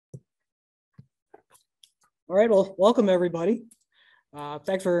All right, well, welcome everybody.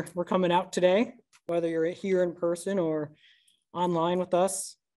 Thanks for coming out today, whether you're here in person or online with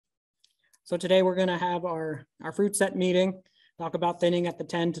us. So today we're gonna have our fruit set meeting, talk about thinning at the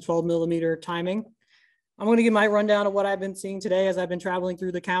 10 to 12 millimeter timing. I'm gonna give my rundown of what I've been seeing today as I've been traveling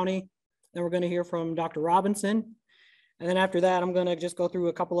through the county. Then we're gonna hear from Dr. Robinson. And then after that, I'm gonna just go through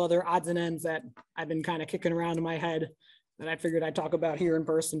a couple other odds and ends that I've been kind of kicking around in my head that I figured I'd talk about here in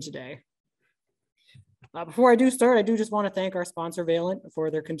person today. Before I do start, I do just want to thank our sponsor, Valent,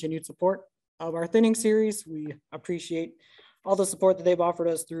 for their continued support of our thinning series. We appreciate all the support that they've offered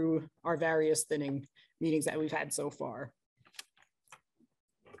us through our various thinning meetings that we've had so far.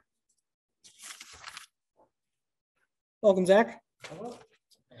 Welcome, Zach. Hello.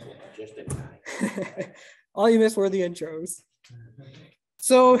 Just in time. All you missed were the intros.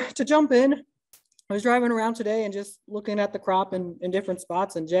 So to jump in, I was driving around today and just looking at the crop in different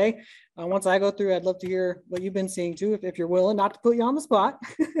spots. And Jay, once I go through, I'd love to hear what you've been seeing too, if you're willing, not to put you on the spot.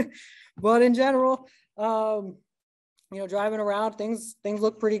 But in general, driving around, things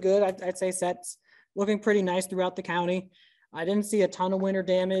look pretty good. I'd say sets looking pretty nice throughout the county. I didn't see a ton of winter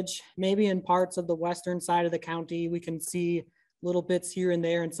damage. Maybe in parts of the western side of the county, we can see little bits here and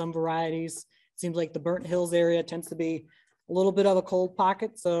there in some varieties. It seems like the Burnt Hills area tends to be a little bit of a cold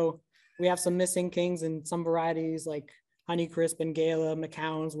pocket. So we have some missing kings in some varieties like Honeycrisp and Gala,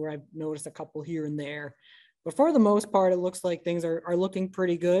 McCown's, where I've noticed a couple here and there. But for the most part, it looks like things are looking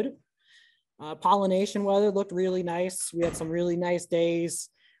pretty good. Pollination weather looked really nice. We had some really nice days.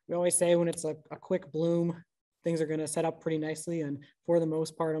 We always say when it's a quick bloom, things are going to set up pretty nicely. And for the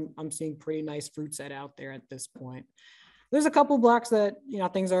most part, I'm seeing pretty nice fruit set out there at this point. There's a couple blocks that,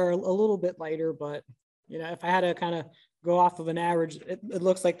 things are a little bit lighter, but, if I had to kind of go off of an average, it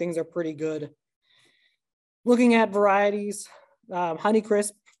looks like things are pretty good. Looking at varieties,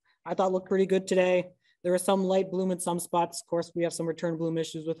 Honeycrisp, I thought looked pretty good today. There was some light bloom in some spots. Of course, we have some return bloom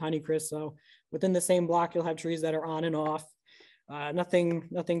issues with Honeycrisp. So within the same block, you'll have trees that are on and off. Nothing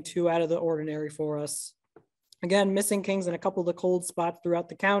too out of the ordinary for us. Again, missing kings in a couple of the cold spots throughout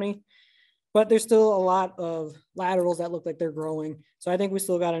the county, but there's still a lot of laterals that look like they're growing. So I think we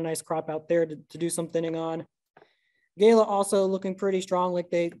still got a nice crop out there to do some thinning on. Gala also looking pretty strong like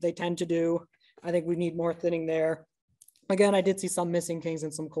they tend to do. I think we need more thinning there. Again, I did see some missing kings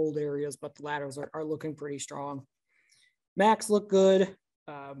in some cold areas, but the laterals are looking pretty strong. Max look good.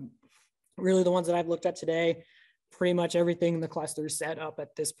 Really the ones that I've looked at today, pretty much everything in the cluster is set up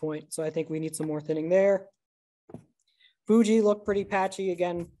at this point. So I think we need some more thinning there. Fuji looked pretty patchy.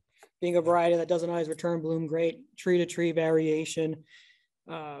 Again, being a variety that doesn't always return bloom, great tree to tree variation.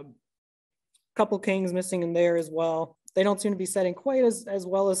 Couple kings missing in there as well. They don't seem to be setting quite as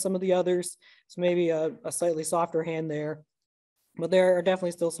well as some of the others. So maybe a slightly softer hand there, but there are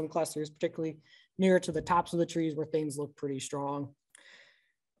definitely still some clusters, particularly nearer to the tops of the trees where things look pretty strong.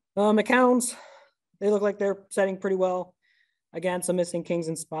 McCown's, they look like they're setting pretty well. Again, some missing kings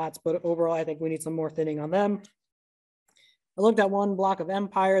in spots, but overall, I think we need some more thinning on them. I looked at one block of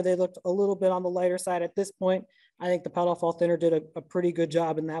Empire. They looked a little bit on the lighter side at this point. I think the pedal fall thinner did a pretty good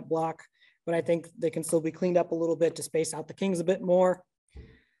job in that block, but I think they can still be cleaned up a little bit to space out the kings a bit more.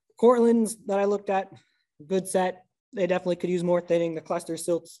 Cortland's that I looked at, good set. They definitely could use more thinning. The clusters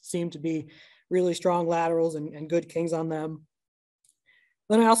still seem to be really strong laterals and good kings on them.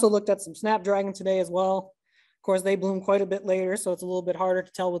 Then I also looked at some Snapdragon today as well. Of course, they bloom quite a bit later, so it's a little bit harder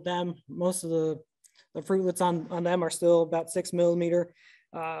to tell with them. Most of the fruitlets on them are still about 6 millimeter.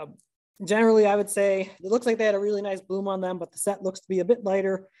 Generally, I would say it looks like they had a really nice bloom on them, but the set looks to be a bit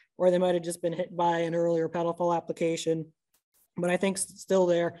lighter, or they might have just been hit by an earlier pedal fall application. But I think still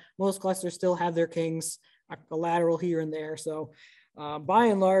there, most clusters still have their kings, a lateral here and there. So by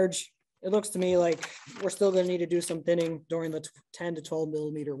and large, it looks to me like we're still going to need to do some thinning during the 10 to 12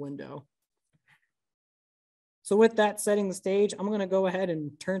 millimeter window. So with that setting the stage, I'm going to go ahead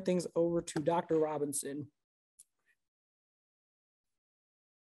and turn things over to Dr. Robinson.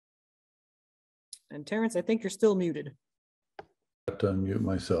 And Terence, I think you're still muted. I have to unmute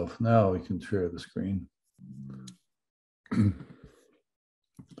myself. Now we can share the screen. Good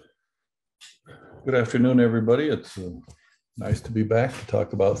afternoon, everybody. It's nice to be back to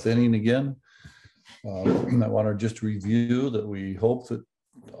talk about thinning again. I want to just review that we hope that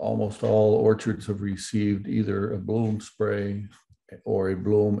almost all orchards have received either a bloom spray or a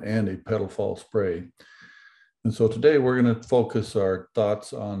bloom and a petal fall spray. And so today we're going to focus our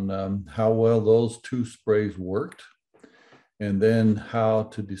thoughts on how well those two sprays worked, and then how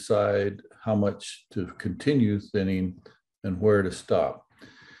to decide how much to continue thinning and where to stop.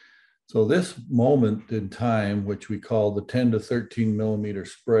 So this moment in time, which we call the 10 to 13 millimeter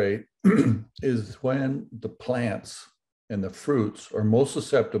spray, is when the plants and the fruits are most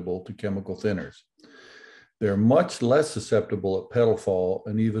susceptible to chemical thinners. They're much less susceptible at petal fall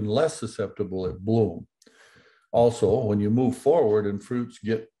and even less susceptible at bloom. Also, when you move forward and fruits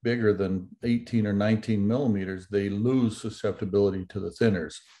get bigger than 18 or 19 millimeters, they lose susceptibility to the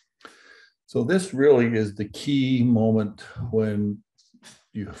thinners. So this really is the key moment when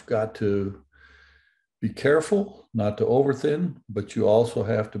you've got to be careful not to overthin, but you also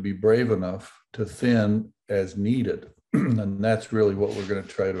have to be brave enough to thin as needed. And that's really what we're going to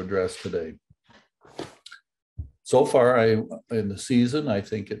try to address today. So far, in the season, I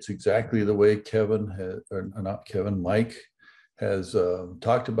think it's exactly the way Mike has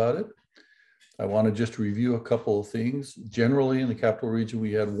talked about it. I want to just review a couple of things. Generally, in the capital region,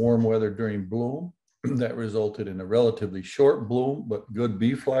 we had warm weather during bloom. That resulted in a relatively short bloom, but good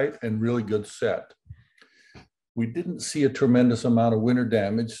bee flight and really good set. We didn't see a tremendous amount of winter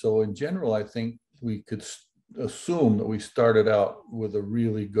damage. So in general, I think we could assume that we started out with a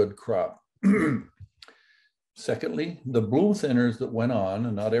really good crop. Secondly, the bloom thinners that went on,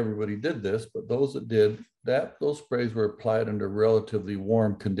 and not everybody did this, but those that did, those sprays were applied under relatively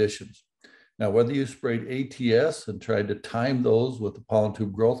warm conditions. Now, whether you sprayed ATS and tried to time those with the pollen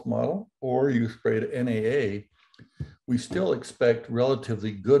tube growth model, or you sprayed NAA, we still expect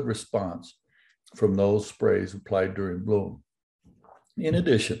relatively good response from those sprays applied during bloom. In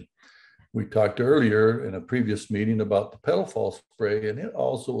addition, we talked earlier in a previous meeting about the petal fall spray, and it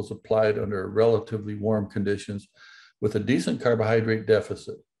also was applied under relatively warm conditions with a decent carbohydrate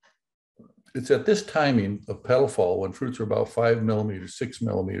deficit. It's at this timing of petal fall, when fruits are about 5 millimeters, 6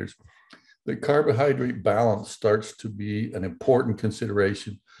 millimeters, the carbohydrate balance starts to be an important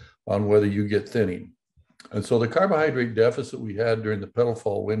consideration on whether you get thinning. And so the carbohydrate deficit we had during the petal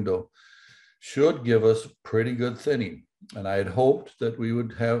fall window should give us pretty good thinning. And I had hoped that we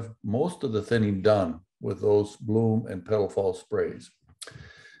would have most of the thinning done with those bloom and petal fall sprays.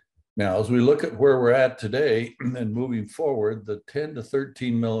 Now, as we look at where we're at today and moving forward, the 10 to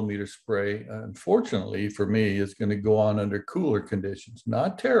 13 millimeter spray, unfortunately for me, is going to go on under cooler conditions,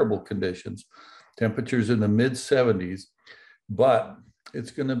 not terrible conditions, temperatures in the mid 70s, but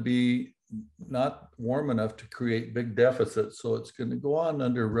it's going to be not warm enough to create big deficits. So it's going to go on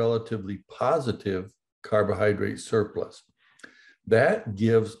under relatively positive carbohydrate surplus. That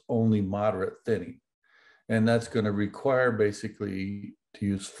gives only moderate thinning. And that's going to require basically to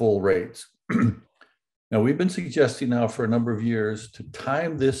use full rates. Now, we've been suggesting now for a number of years to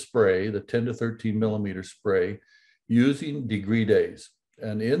time this spray, the 10 to 13 millimeter spray, using degree days.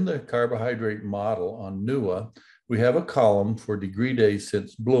 And in the carbohydrate model on NUA, we have a column for degree days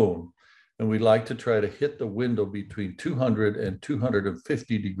since bloom. And we like to try to hit the window between 200 and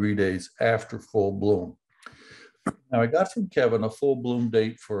 250 degree days after full bloom. Now, I got from Kevin a full bloom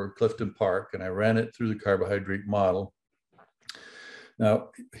date for Clifton Park, and I ran it through the carbohydrate model. Now,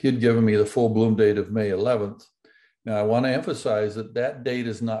 he'd given me the full bloom date of May 11th. Now, I want to emphasize that that date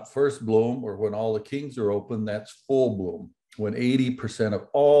is not first bloom or when all the kings are open, that's full bloom, when 80% of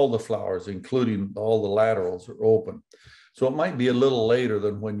all the flowers, including all the laterals, are open. So it might be a little later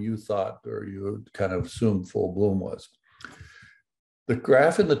than when you thought or you kind of assumed full bloom was. The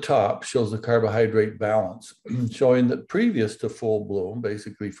graph in the top shows the carbohydrate balance, showing that previous to full bloom,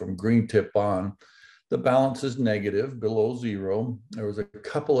 basically from green tip on, the balance is negative, below zero. There was a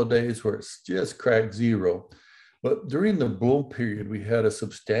couple of days where it's just cracked zero. But during the bloom period, we had a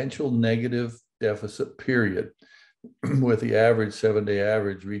substantial negative deficit period with the average 7-day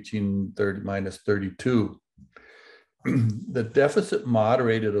average reaching minus 32. The deficit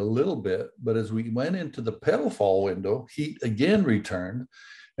moderated a little bit, but as we went into the petal fall window, heat again returned.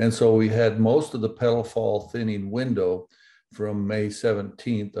 And so we had most of the petal fall thinning window from May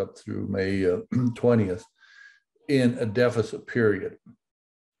 17th up through May 20th in a deficit period.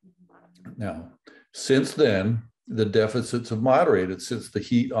 Now, since then, the deficits have moderated since the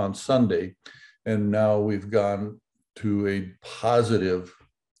heat on Sunday, and now we've gone to a positive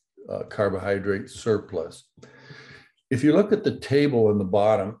carbohydrate surplus. If you look at the table in the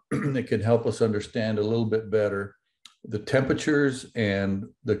bottom, it can help us understand a little bit better the temperatures and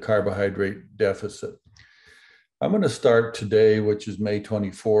the carbohydrate deficit. I'm going to start today, which is May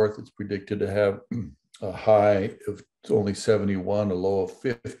 24th. It's predicted to have a high of only 71, a low of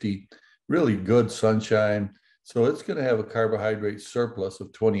 50, really good sunshine. So it's going to have a carbohydrate surplus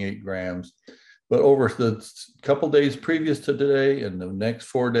of 28 grams. But over the couple days previous to today and the next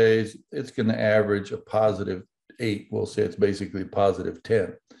 4 days, it's going to average a positive 8. We'll say it's basically positive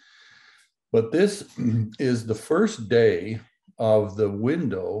 10. But this is the first day of the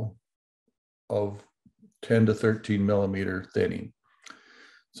window of 10 to 13 millimeter thinning.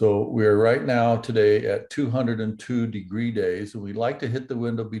 So we're right now today at 202 degree days, and we like to hit the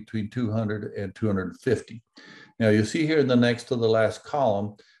window between 200 and 250. Now you see here in the next to the last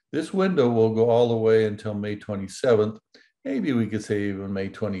column, this window will go all the way until May 27th. Maybe we could say even May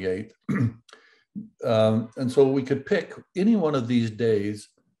 28th. And so we could pick any one of these days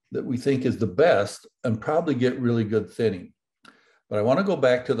that we think is the best and probably get really good thinning. But I want to go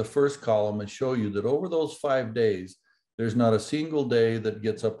back to the first column and show you that over those 5 days, there's not a single day that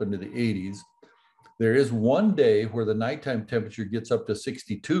gets up into the 80s. There is one day where the nighttime temperature gets up to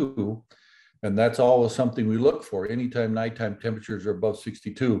 62, and that's always something we look for. Anytime nighttime temperatures are above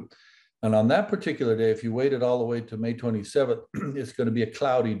 62. And on that particular day, if you waited all the way to May 27th, it's going to be a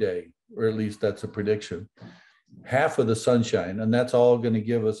cloudy day, or at least that's a prediction. Half of the sunshine, and that's all going to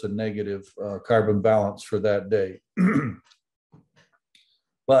give us a negative carbon balance for that day.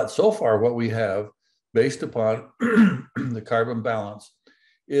 But so far, what we have, based upon the carbon balance,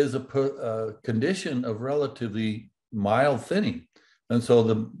 is a condition of relatively mild thinning. And so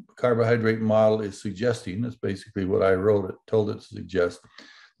the carbohydrate model is suggesting, that's basically what I told it to suggest,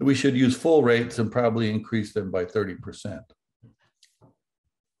 that we should use full rates and probably increase them by 30%.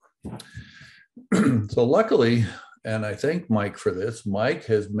 So luckily, and I thank Mike for this, Mike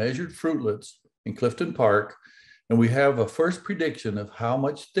has measured fruitlets in Clifton Park, and we have a first prediction of how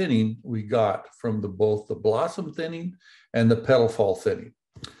much thinning we got from both the blossom thinning and the petal fall thinning.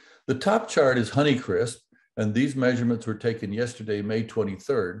 The top chart is Honeycrisp, and these measurements were taken yesterday, May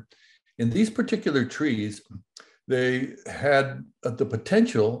 23rd. In these particular trees, they had the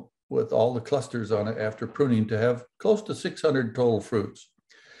potential, with all the clusters on it after pruning, to have close to 600 total fruits.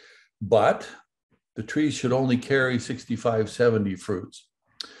 But the trees should only carry 65, 70 fruits.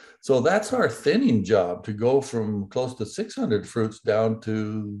 So that's our thinning job, to go from close to 600 fruits down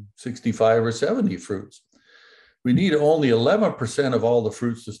to 65 or 70 fruits. We need only 11% of all the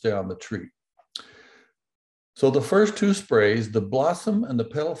fruits to stay on the tree. So the first two sprays, the blossom and the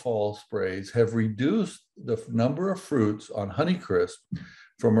petal fall sprays, have reduced the number of fruits on Honeycrisp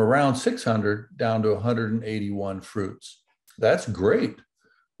from around 600 down to 181 fruits. That's great.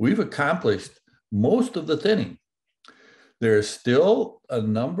 We've accomplished most of the thinning. There's still a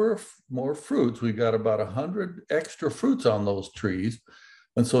number of more fruits. We've got about 100 extra fruits on those trees.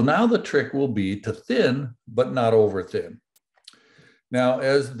 And so now the trick will be to thin, but not over thin. Now,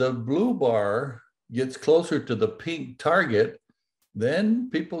 as the blue bar gets closer to the pink target, then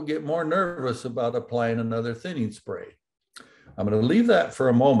people get more nervous about applying another thinning spray. I'm going to leave that for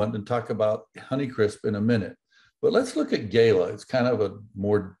a moment and talk about Honeycrisp in a minute. But let's look at Gala. It's kind of a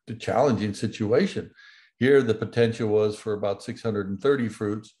more challenging situation. Here, the potential was for about 630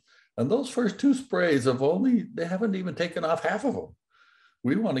 fruits. And those first two sprays they haven't even taken off half of them.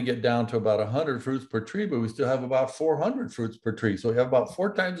 We want to get down to about 100 fruits per tree, but we still have about 400 fruits per tree. So we have about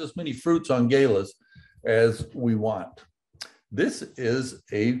 4 times as many fruits on Galas as we want. This is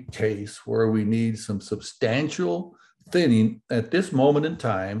a case where we need some substantial thinning at this moment in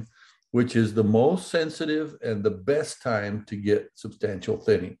time, which is the most sensitive and the best time to get substantial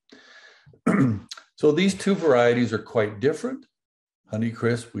thinning. So these two varieties are quite different.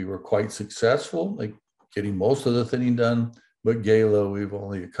 Honeycrisp, we were quite successful, like getting most of the thinning done, but Gala, we've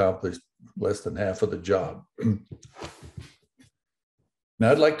only accomplished less than half of the job.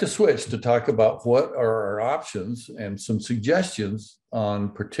 Now I'd like to switch to talk about what are our options and some suggestions on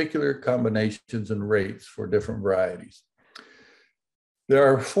particular combinations and rates for different varieties. There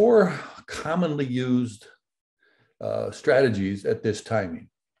are 4 commonly used strategies at this timing.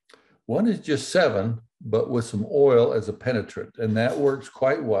 One is just 7, but with some oil as a penetrant, and that works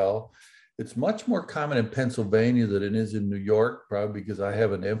quite well. It's much more common in Pennsylvania than it is in New York, probably because I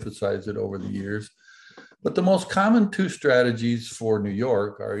haven't emphasized it over the years. But the most common 2 strategies for New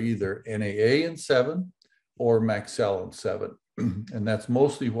York are either NAA in 7 or Maxell in 7, and that's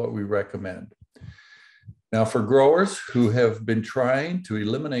mostly what we recommend. Now, for growers who have been trying to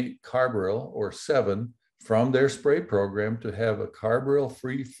eliminate carbaryl or 7 from their spray program to have a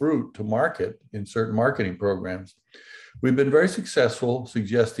carbaryl-free fruit to market in certain marketing programs, we've been very successful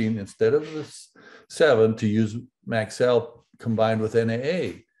suggesting, instead of the 7, to use Maxell combined with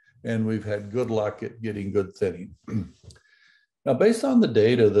NAA, and we've had good luck at getting good thinning. Now, based on the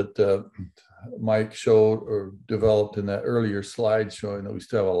data that Mike showed or developed in that earlier slide showing that we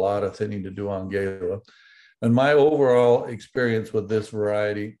still have a lot of thinning to do on Gala, and my overall experience with this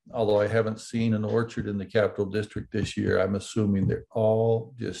variety, although I haven't seen an orchard in the Capital District this year, I'm assuming they're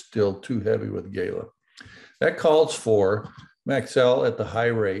all just still too heavy with Gala. That calls for Maxell at the high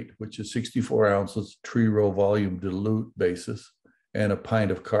rate, which is 64 ounces tree row volume dilute basis, and a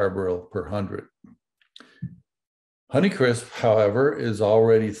pint of carbaryl per 100. Honeycrisp, however, is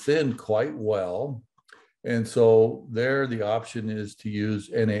already thinned quite well. And so there the option is to use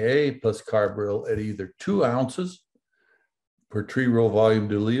NAA plus carbaryl at either 2 ounces per tree row volume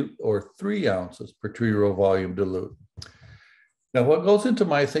dilute or 3 ounces per tree row volume dilute. Now, what goes into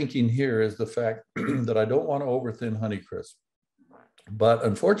my thinking here is the fact that I don't want to overthin Honeycrisp. But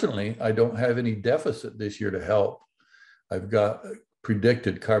unfortunately, I don't have any deficit this year to help. I've got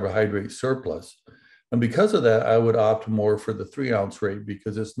predicted carbohydrate surplus. And because of that, I would opt more for the 3 ounce rate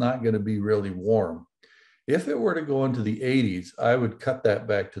because it's not going to be really warm. If it were to go into the 80s, I would cut that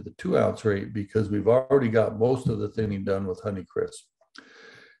back to the 2 ounce rate because we've already got most of the thinning done with Honeycrisp.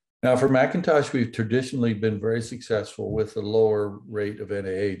 Now for McIntosh, we've traditionally been very successful with a lower rate of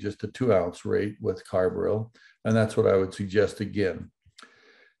NAA, just a 2 ounce rate with carbaryl. And that's what I would suggest again.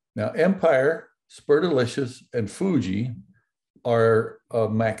 Now Empire, Spurdelicious, and Fuji are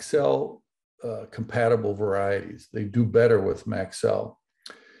Maxell compatible varieties. They do better with Maxell,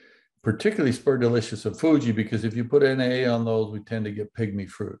 particularly Spurdelicious and Fuji, because if you put NA on those, we tend to get pygmy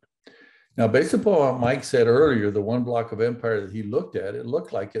fruit. Now, based upon what Mike said earlier, the one block of Empire that he looked at, it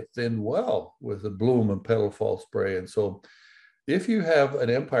looked like it thinned well with the bloom and petal fall spray. And so if you have an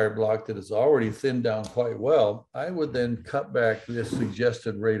Empire block that is already thinned down quite well, I would then cut back this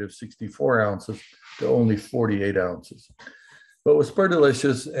suggested rate of 64 ounces to only 48 ounces. But with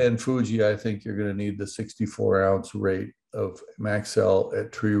Spurdelicious and Fuji, I think you're going to need the 64 ounce rate of Maxell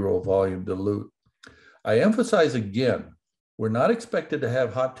at tree row volume dilute. I emphasize again, we're not expected to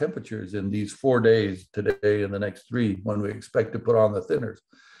have hot temperatures in these 4 days, today and the next 3, when we expect to put on the thinners.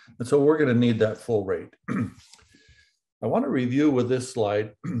 And so we're going to need that full rate. I want to review with this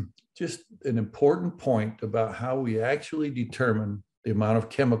slide just an important point about how we actually determine the amount of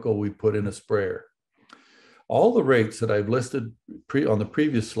chemical we put in a sprayer. All the rates that I've listed on the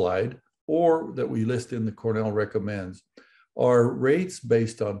previous slide, or that we list in the Cornell recommends, are rates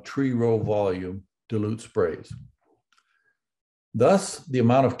based on tree row volume dilute sprays. Thus, the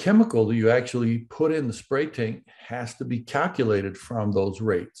amount of chemical that you actually put in the spray tank has to be calculated from those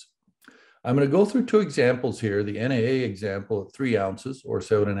rates. I'm going to go through 2 examples here, the NAA example at 3 ounces or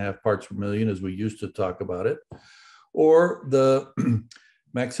 7.5 parts per million, as we used to talk about it, or the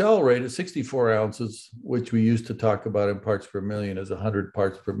Maxell rate at 64 ounces, which we used to talk about in parts per million as 100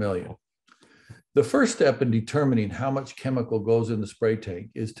 parts per million. The first step in determining how much chemical goes in the spray tank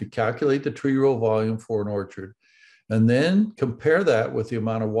is to calculate the tree row volume for an orchard, and then compare that with the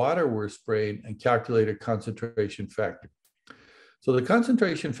amount of water we're spraying and calculate a concentration factor. So the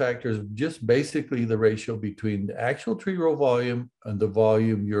concentration factor is just basically the ratio between the actual tree row volume and the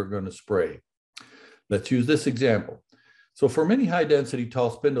volume you're going to spray. Let's use this example. So for many high density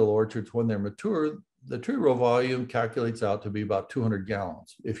tall spindle orchards, when they're mature, the tree row volume calculates out to be about 200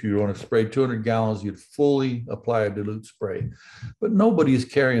 gallons. If you want to spray 200 gallons, you'd fully apply a dilute spray. But nobody's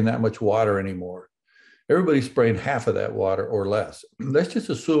carrying that much water anymore. Everybody's spraying half of that water or less. Let's just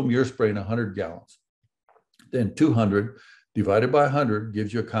assume you're spraying 100 gallons. Then 200 divided by 100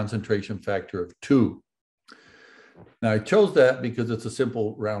 gives you a concentration factor of 2. Now I chose that because it's a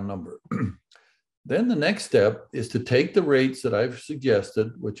simple round number. Then the next step is to take the rates that I've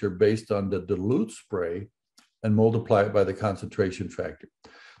suggested, which are based on the dilute spray, and multiply it by the concentration factor.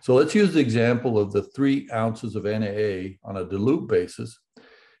 So let's use the example of the 3 ounces of NAA on a dilute basis.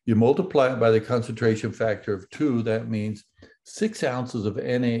 You multiply it by the concentration factor of 2, that means 6 ounces of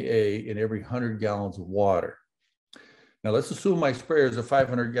NAA in every 100 gallons of water. Now let's assume my sprayer is a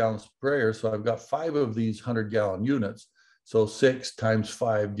 500-gallon sprayer, so I've got 5 of these 100-gallon units. So 6 times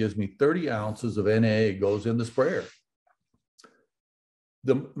 5 gives me 30 ounces of NAA goes in the sprayer.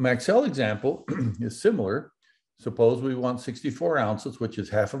 The Maxell example is similar. Suppose we want 64 ounces, which is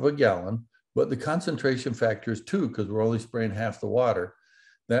half of a gallon, but the concentration factor is 2 because we're only spraying half the water.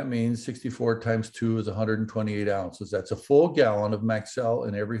 That means 64 times 2 is 128 ounces. That's a full gallon of Maxell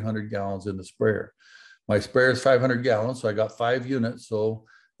in every 100 gallons in the sprayer. My sprayer is 500 gallons, so I got 5 units. So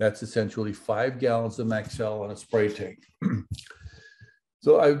that's essentially 5 gallons of Maxell in a spray tank.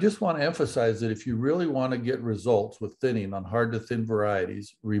 So I just want to emphasize that if you really want to get results with thinning on hard to thin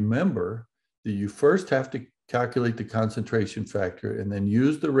varieties, remember that you first have to calculate the concentration factor and then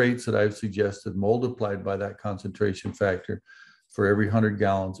use the rates that I've suggested multiplied by that concentration factor for every 100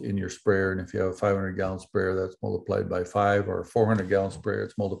 gallons in your sprayer. And if you have a 500-gallon sprayer, that's multiplied by 5, or a 400-gallon sprayer,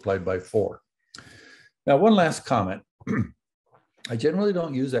 it's multiplied by 4. Now, one last comment. I generally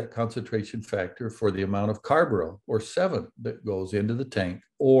don't use that concentration factor for the amount of carbaryl, or 7, that goes into the tank,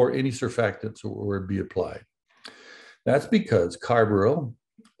 or any surfactants that would be applied. That's because carbaryl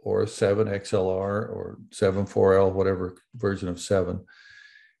or a 7 XLR or 7 4L, whatever version of 7,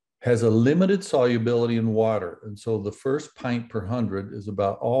 has a limited solubility in water. And so the first pint per 100 is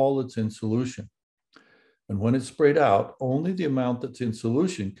about all that's in solution. And when it's sprayed out, only the amount that's in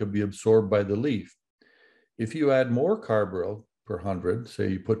solution could be absorbed by the leaf. If you add more carbaryl per 100, say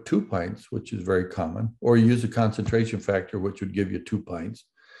you put 2 pints, which is very common, or you use a concentration factor, which would give you 2 pints,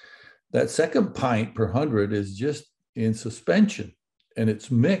 that second pint per 100 is just in suspension, and it's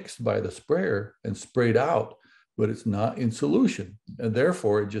mixed by the sprayer and sprayed out, but it's not in solution. And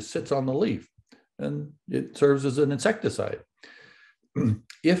therefore it just sits on the leaf and it serves as an insecticide.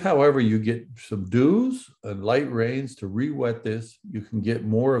 If, however, you get some dews and light rains to re-wet this, you can get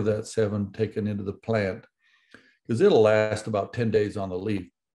more of that 7 taken into the plant, because it'll last about 10 days on the leaf.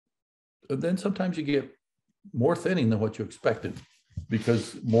 And then sometimes you get more thinning than what you expected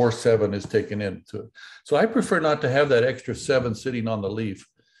because more 7 is taken into it. So I prefer not to have that extra 7 sitting on the leaf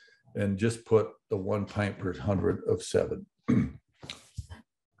and just put the 1 pint per 100 of 7. Now,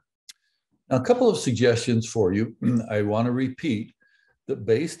 a couple of suggestions for you. I want to repeat that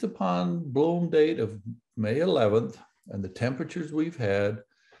based upon bloom date of May 11th and the temperatures we've had,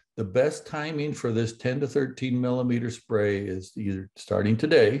 the best timing for this 10 to 13 millimeter spray is either starting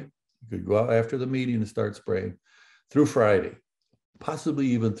today, you could go out after the meeting and start spraying, through Friday, possibly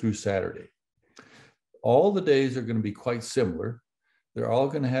even through Saturday. All the days are going to be quite similar. They're all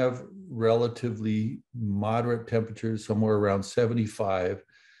going to have relatively moderate temperatures, somewhere around 75.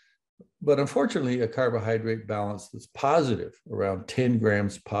 But unfortunately, a carbohydrate balance that's positive, around 10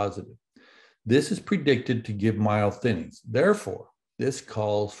 grams positive. This is predicted to give mild thinnings. Therefore, this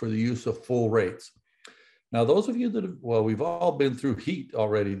calls for the use of full rates. Now, those of you that have, well, we've all been through heat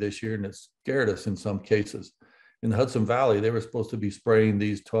already this year, and it scared us in some cases. In the Hudson Valley, they were supposed to be spraying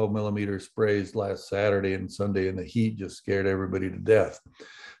these 12 millimeter sprays last Saturday and Sunday, and the heat just scared everybody to death.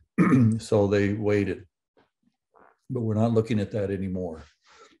 So they waited. But we're not looking at that anymore.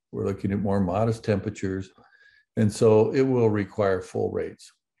 We're looking at more modest temperatures, and so it will require full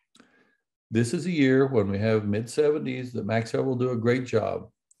rates. This is a year when we have mid-70s that Maxell will do a great job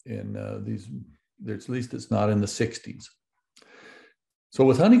in these, at least it's not in the 60s. So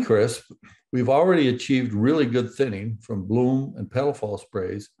with Honeycrisp, we've already achieved really good thinning from bloom and petal fall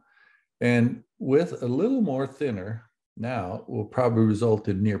sprays, and with a little more thinner now will probably result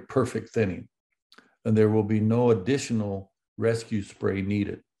in near perfect thinning, and there will be no additional rescue spray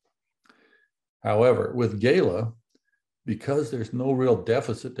needed. However, with Gala, because there's no real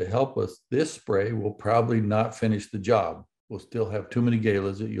deficit to help us, this spray will probably not finish the job. We'll still have too many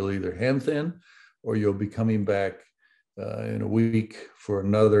Galas that you'll either hand thin or you'll be coming back in a week for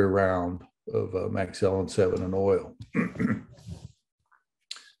another round of Maxell and 7 and oil.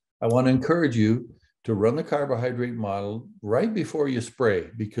 I want to encourage you to run the carbohydrate model right before you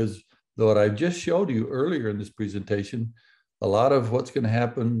spray, because what I just showed you earlier in this presentation, a lot of what's going to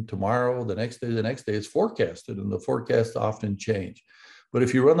happen tomorrow, the next day is forecasted, and the forecasts often change. But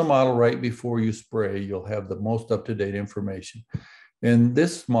if you run the model right before you spray, you'll have the most up-to-date information. And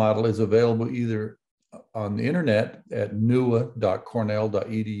this model is available either on the internet at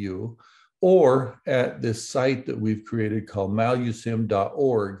nua.cornell.edu or at this site that we've created called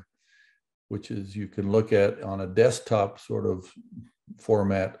malusim.org, which is you can look at on a desktop sort of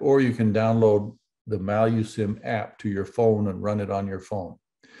format, or you can download the Malusim app to your phone and run it on your phone.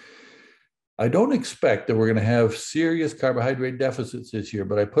 I don't expect that we're going to have serious carbohydrate deficits this year,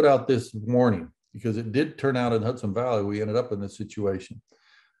 but I put out this warning because it did turn out in Hudson Valley, we ended up in this situation.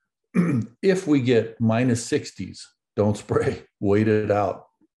 If we get minus 60s, don't spray, wait it out,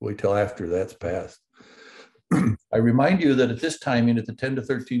 wait till after that's passed. I remind you that at this timing, at the 10 to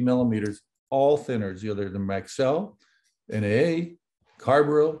 13 millimeters, all thinners, either the Maxell, NAA,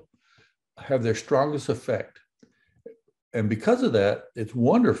 carbaryl, have their strongest effect. And because of that, it's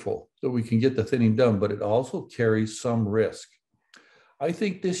wonderful that we can get the thinning done, but it also carries some risk. I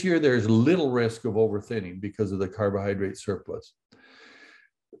think this year there's little risk of overthinning because of the carbohydrate surplus.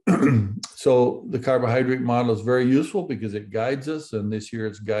 So the carbohydrate model is very useful because it guides us, and this year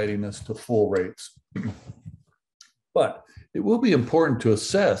it's guiding us to full rates. But it will be important to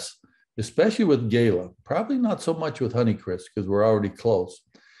assess, especially with Gala, probably not so much with Honeycrisp because we're already close,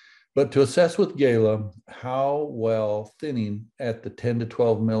 but to assess with Gala how well thinning at the 10 to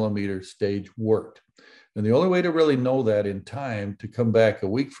 12 millimeter stage worked. And the only way to really know that in time to come back a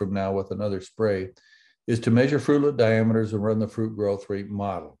week from now with another spray is to measure fruitlet diameters and run the fruit growth rate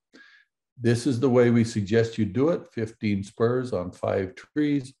model. This is the way we suggest you do it: 15 spurs on 5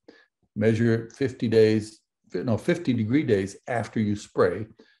 trees, measure it 50 degree days after you spray.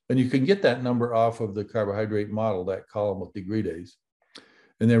 And you can get that number off of the carbohydrate model, that column with degree days.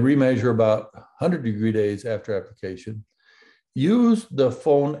 and then remeasure about 100-degree days after application. Use the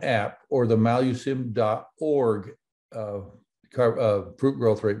phone app or the malusim.org fruit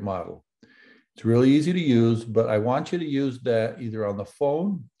growth rate model. It's really easy to use, but I want you to use that either on the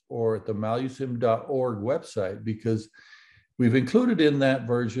phone or at the malusim.org website, because we've included in that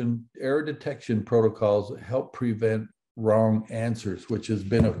version error detection protocols that help prevent wrong answers, which has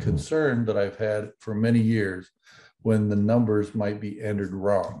been a concern that I've had for many years when the numbers might be entered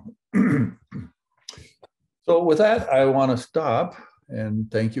wrong. So with that, I want to stop and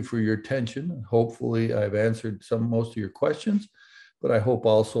thank you for your attention. Hopefully I've answered most of your questions, but I hope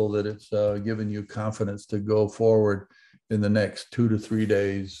also that it's given you confidence to go forward in the next 2 to 3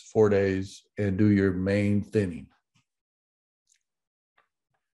 days, 4 days, and do your main thinning.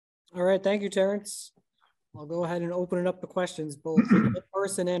 All right, thank you, Terrence. I'll go ahead and open it up to questions, both in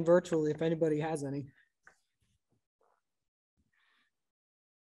person and virtually, if anybody has any.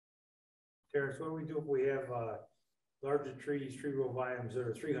 Terence, what do we do if we have larger trees, tree row volumes that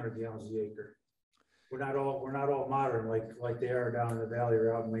are 300 gallons the acre? We're not all modern like they are down in the valley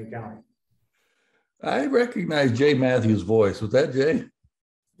or out in Wayne County. I recognize Jay Matthews' voice. Was that Jay?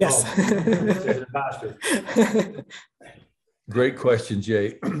 Yes. Oh, Great question,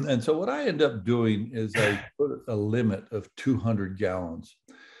 Jay. And so what I end up doing is I put a limit of 200 gallons.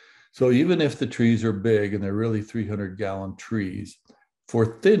 So even if the trees are big and they're really 300-gallon trees, for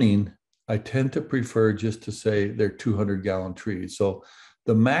thinning, I tend to prefer just to say they're 200-gallon trees. So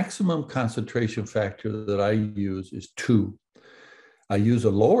the maximum concentration factor that I use is 2. I use a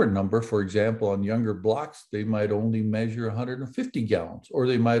lower number. For example, on younger blocks, they might only measure 150 gallons, or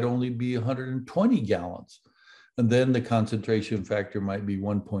they might only be 120 gallons. And then the concentration factor might be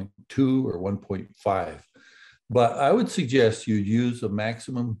 1.2 or 1.5. But I would suggest you use a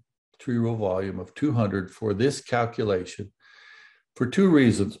maximum tree row volume of 200 for this calculation for 2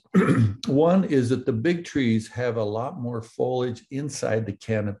 reasons. One is that the big trees have a lot more foliage inside the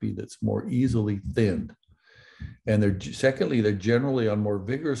canopy that's more easily thinned. And secondly, they're generally on more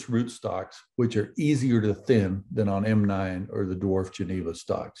vigorous rootstocks, which are easier to thin than on M9 or the dwarf Geneva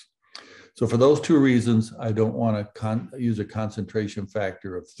stocks. So for those 2 reasons, I don't want to use a concentration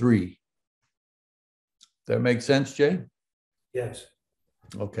factor of 3. That makes sense, Jay? yes.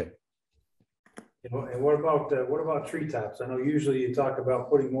 Okay. And what about treetops? I know usually you talk about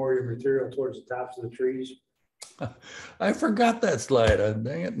putting more of your material towards the tops of the trees. I forgot that slide.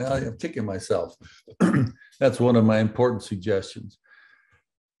 Dang it, now I'm kicking myself. That's one of my important suggestions.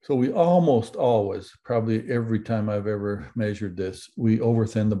 So we almost always, probably every time I've ever measured this, we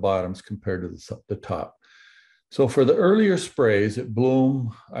overthin the bottoms compared to the top. So for the earlier sprays at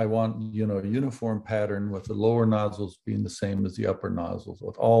bloom, I want a uniform pattern with the lower nozzles being the same as the upper nozzles,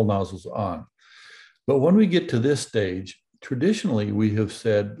 with all nozzles on. But when we get to this stage, traditionally we have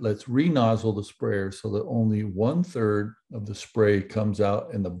said, let's re-nozzle the sprayer so that only 1/3 of the spray comes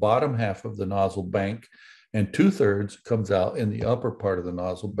out in the bottom half of the nozzle bank and 2/3 comes out in the upper part of the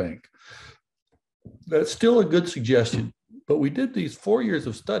nozzle bank. That's still a good suggestion, but we did these 4 years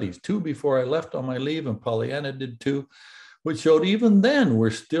of studies, 2 before I left on my leave, and Pollyanna did 2, which showed even then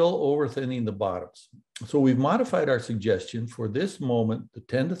we're still overthinning the bottoms. So we've modified our suggestion for this moment, the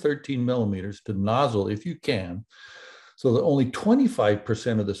 10 to 13 millimeters, to nozzle if you can, so that only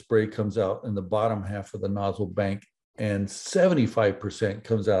 25% of the spray comes out in the bottom half of the nozzle bank and 75%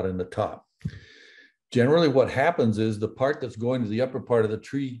 comes out in the top. Generally what happens is the part that's going to the upper part of the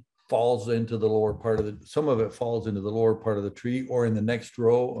tree falls into the lower part of some of it falls into the lower part of the tree or in the next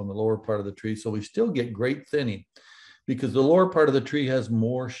row on the lower part of the tree. So we still get great thinning because the lower part of the tree has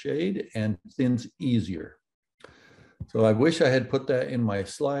more shade and thins easier. So I wish I had put that in my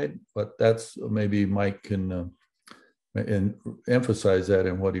slide, but that's maybe Mike can emphasize that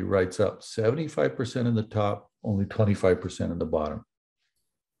in what he writes up. 75% in the top, only 25% in the bottom.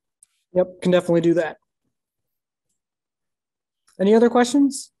 Yep, can definitely do that. Any other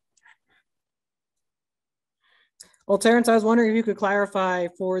questions? Well, Terrence, I was wondering if you could clarify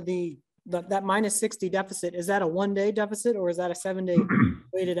for that minus 60 deficit, is that a 1-day deficit or is that a 7-day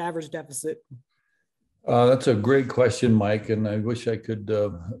weighted average deficit? That's a great question, Mike, and I wish I could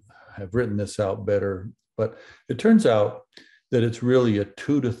have written this out better, but it turns out that it's really a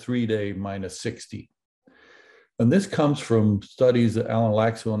 2 to 3 day minus 60. And this comes from studies that Alan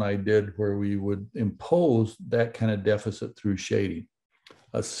Laxo and I did where we would impose that kind of deficit through shading.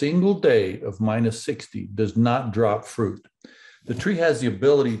 A single day of minus 60 does not drop fruit. The tree has the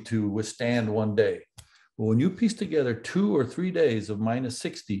ability to withstand 1 day. But when you piece together 2 or 3 days of minus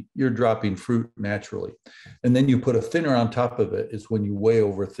 60, you're dropping fruit naturally. And then you put a thinner on top of it, is when you way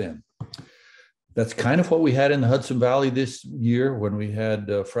over thin. That's kind of what we had in the Hudson Valley this year when we had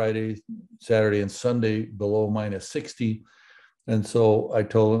Friday, Saturday, and Sunday below minus 60. And so I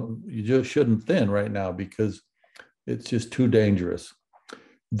told them, you just shouldn't thin right now because it's just too dangerous.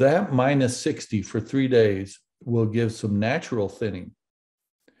 That minus 60 for 3 days will give some natural thinning.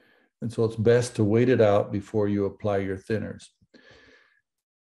 And so it's best to wait it out before you apply your thinners.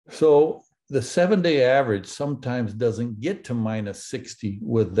 So the 7-day average sometimes doesn't get to minus 60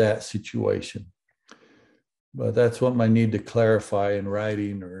 with that situation. But that's what I need to clarify in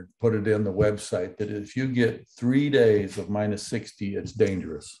writing or put it in the website, that if you get 3 days of minus 60, it's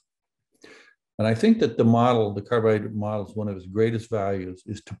dangerous. And I think that the model, the carbohydrate model, is one of its greatest values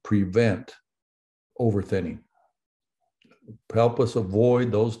is to prevent overthinning. Help us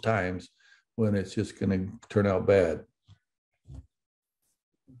avoid those times when it's just going to turn out bad.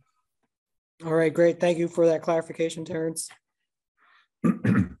 All right, great. Thank you for that clarification, Terrence.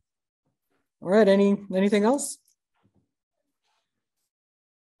 All right, anything else?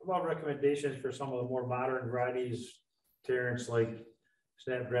 What about recommendations for some of the more modern varieties, Terrence, like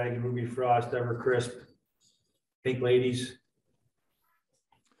Snapdragon, Ruby Frost, Evercrisp, Pink Ladies?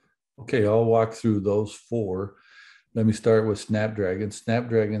 Okay, I'll walk through those 4. Let me start with Snapdragon.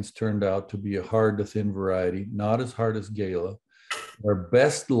 Snapdragon's turned out to be a hard to thin variety, not as hard as Gala. Our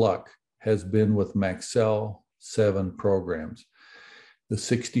best luck has been with Maxell 7 programs, the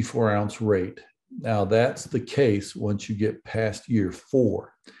 64-ounce rate. Now that's the case once you get past year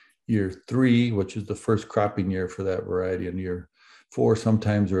 4. Year 3, which is the first cropping year for that variety, and year 4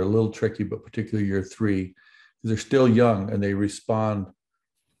 sometimes are a little tricky, but particularly year 3, because they're still young and they respond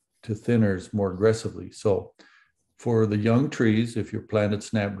to thinners more aggressively. So for the young trees, if you're planted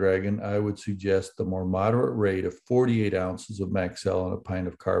Snapdragon, I would suggest the more moderate rate of 48 ounces of Maxell and a pint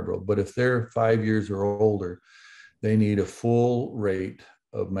of Carbaryl. But if they're 5 years or older, they need a full rate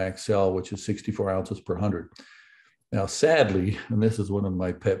of Maxell, which is 64 ounces per 100. Now, sadly, and this is one of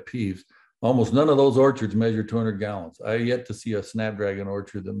my pet peeves, almost none of those orchards measure 200 gallons. I yet to see a Snapdragon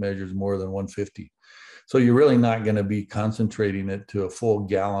orchard that measures more than 150. So you're really not going to be concentrating it to a full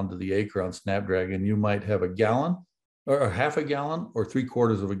gallon to the acre on Snapdragon. You might have a gallon or half a gallon or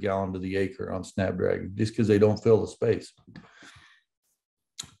 3/4 of a gallon to the acre on Snapdragon, just because they don't fill the space.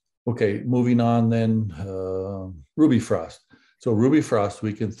 Okay, moving on then, Ruby Frost. So Ruby Frost,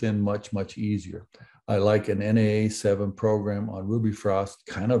 we can thin much, much easier. I like an NAA 7 program on Ruby Frost,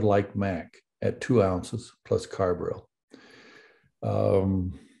 kind of like Mac, at 2 ounces plus Carbaryl.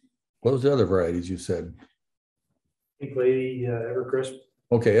 What was the other varieties you said? Pink Lady, Evercrisp.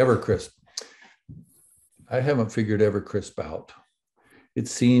 Okay, Evercrisp. I haven't figured Evercrisp out. It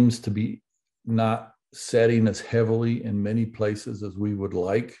seems to be not setting as heavily in many places as we would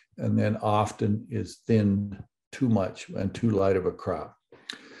like, and then often is thinned too much and too light of a crop.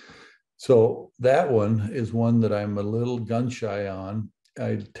 So that one is one that I'm a little gun shy on.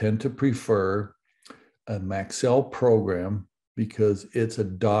 I tend to prefer a Maxell program because it's a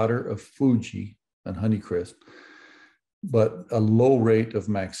daughter of Fuji and Honeycrisp, but a low rate of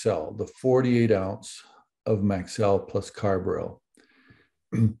Maxell, the 48 ounce of Maxell plus Carbaryl.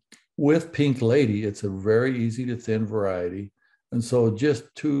 With Pink Lady, it's a very easy to thin variety. And so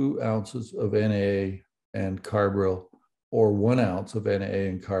just 2 ounces of NAA and Carbaryl, or 1 ounce of NAA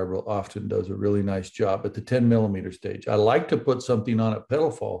and Carbaryl, often does a really nice job at the 10 millimeter stage. I like to put something on at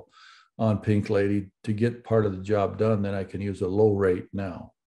petal fall on Pink Lady to get part of the job done. Then I can use a low rate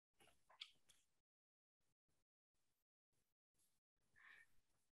now.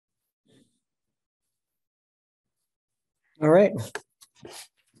 All right.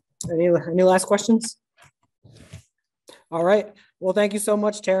 Any last questions? All right. Well, thank you so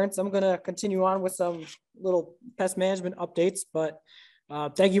much, Terrence. I'm going to continue on with some little pest management updates, but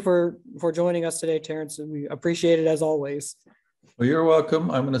thank you for joining us today, Terrence. And we appreciate it as always. Well, you're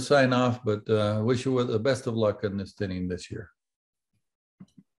welcome. I'm going to sign off, but wish you the best of luck in this thinning this year.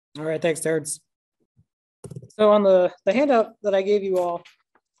 All right. Thanks, Terrence. So on the handout that I gave you all,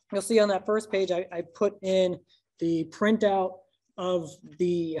 you'll see on that first page, I put in the printout of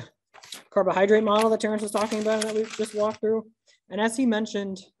the carbohydrate model that Terrence was talking about that we just walked through. And as he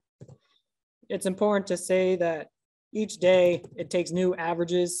mentioned, it's important to say that each day it takes new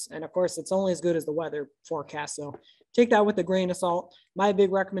averages. And of course, it's only as good as the weather forecast. So take that with a grain of salt. My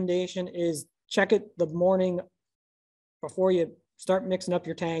big recommendation is check it the morning before you start mixing up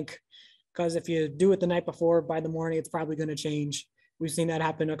your tank. Because if you do it the night before, by the morning, it's probably going to change. We've seen that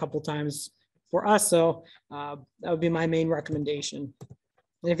happen a couple of times for us. So that would be my main recommendation.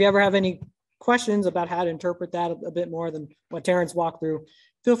 And if you ever have any questions about how to interpret that a bit more than what Terrence walked through,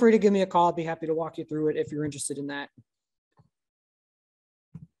 feel free to give me a call. I'd be happy to walk you through it if you're interested in that.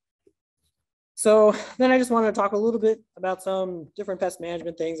 So then I just wanted to talk a little bit about some different pest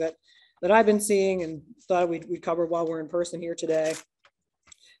management things that I've been seeing and thought we'd cover while we're in person here today.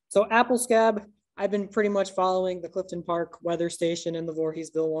 So apple scab, I've been pretty much following the Clifton Park weather station and the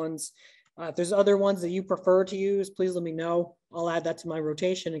Voorheesville ones. If there's other ones that you prefer to use, please let me know. I'll add that to my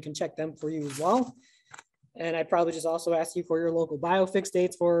rotation and can check them for you as well. And I'd probably just also ask you for your local biofix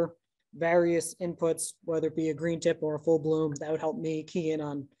dates for various inputs, whether it be a green tip or a full bloom. That would help me key in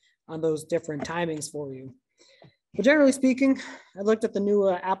on those different timings for you. But generally speaking, I looked at the new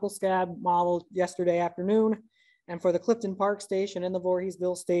apple scab model yesterday afternoon, and for the Clifton Park station and the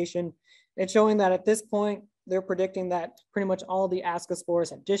Voorheesville station, it's showing that at this point, they're predicting that pretty much all the ascospores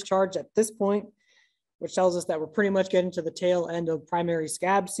have discharged at this point, which tells us that we're pretty much getting to the tail end of primary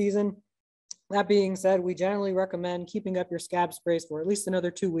scab season. That being said, we generally recommend keeping up your scab sprays for at least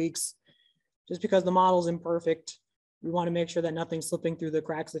another 2 weeks, just because the model's imperfect. We want to make sure that nothing's slipping through the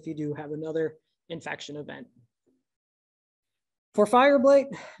cracks if you do have another infection event. For fire blight,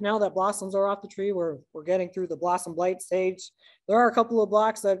 now that blossoms are off the tree, we're getting through the blossom blight stage. There are a couple of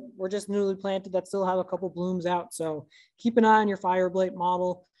blocks that were just newly planted that still have a couple blooms out. So keep an eye on your fire blight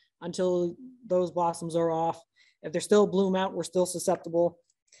model until those blossoms are off. If they're still bloom out, we're still susceptible.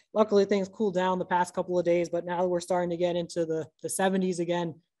 Luckily, things cooled down the past couple of days, but now we're starting to get into the 70s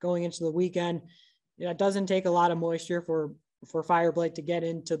again, going into the weekend. You know, it doesn't take a lot of moisture for fire blight to get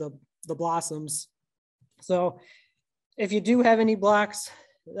into the blossoms. So if you do have any blocks,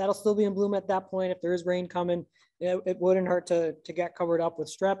 that'll still be in bloom at that point. If there is rain coming, it wouldn't hurt to get covered up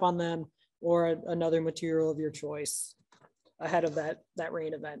with strep on them or another material of your choice ahead of that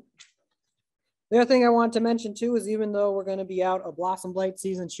rain event. The other thing I want to mention too is even though we're going to be out of blossom blight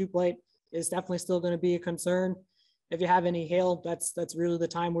season, shoot blight is definitely still going to be a concern. If you have any hail, that's really the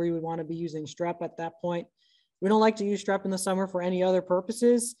time where you would want to be using strep at that point. We don't like to use strep in the summer for any other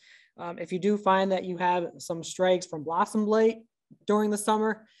purposes. If you do find that you have some strikes from blossom blight during the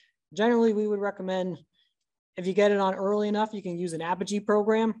summer, generally we would recommend, if you get it on early enough, you can use an apogee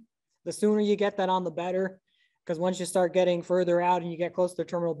program. The sooner you get that on, the better, because once you start getting further out and you get close to the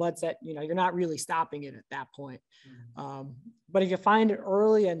terminal bud set, you know, you're not really stopping it at that point. But if you find it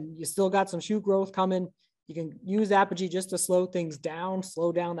early and you still got some shoot growth coming, you can use apogee just to slow things down,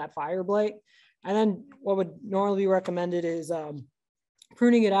 slow down that fire blight. And then what would normally be recommended is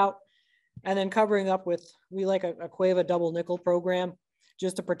pruning it out and then covering up with, we like a Quava double nickel program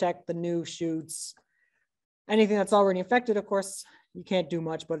just to protect the new shoots. Anything that's already infected, of course, you can't do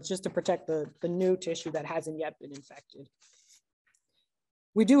much, but it's just to protect the new tissue that hasn't yet been infected.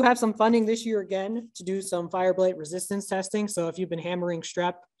 We do have some funding this year again to do some fire blight resistance testing. So if you've been hammering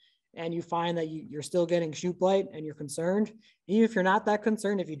strep and you find that you're still getting shoot blight and you're concerned, even if you're not that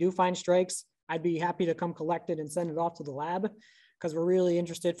concerned, if you do find strikes, I'd be happy to come collect it and send it off to the lab, because we're really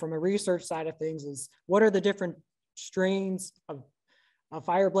interested from a research side of things is what are the different strains of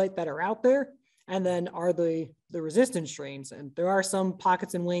fire blight that are out there, and then are the resistant strains. And there are some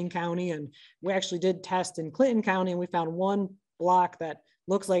pockets in Wayne County, and we actually did test in Clinton County, and we found one block that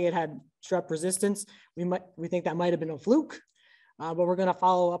looks like it had strep resistance. We think that might have been a fluke, but we're going to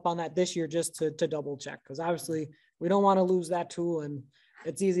follow up on that this year just to double check, because obviously we don't want to lose that tool, and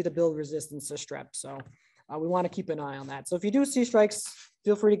it's easy to build resistance to strep. So we want to keep an eye on that. So if you do see strikes,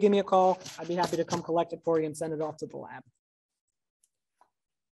 feel free to give me a call. I'd be happy to come collect it for you and send it off to the lab.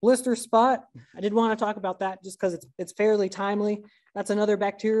 Blister spot, I did want to talk about that just because it's fairly timely. That's another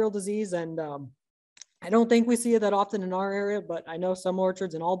bacterial disease, and I don't think we see it that often in our area, but I know some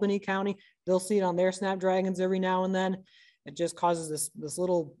orchards in Albany County, they'll see it on their snapdragons every now and then. It just causes this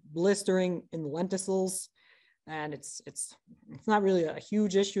little blistering in the lenticels, and it's not really a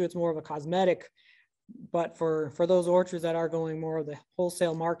huge issue. It's more of a cosmetic, but for those orchards that are going more of the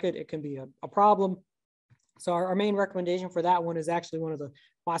wholesale market, it can be a problem. So our main recommendation for that one is actually one of the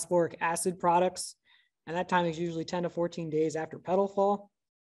phosphoric acid products, and that time is usually 10 to 14 days after petal fall.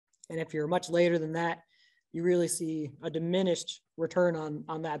 And if you're much later than that, you really see a diminished return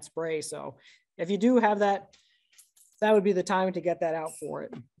on that spray. So if you do have that, that would be the time to get that out for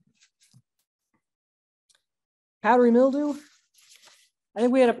it. Powdery mildew, I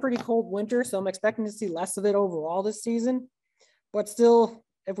think we had a pretty cold winter, so I'm expecting to see less of it overall this season, but still,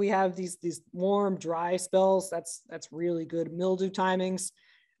 if we have these warm, dry spells, that's really good mildew timings.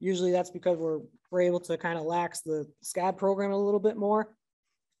 Usually that's because we're able to kind of lax the scab program a little bit more.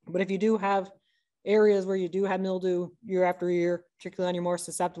 But if you do have areas where you do have mildew year after year, particularly on your more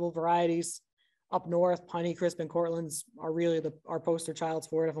susceptible varieties, up north, Honeycrisp and Cortlands are really our poster childs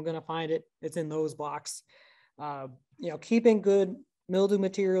for it. If I'm going to find it, it's in those blocks. Keeping good mildew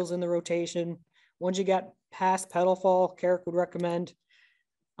materials in the rotation. Once you get past petal fall, Carrick would recommend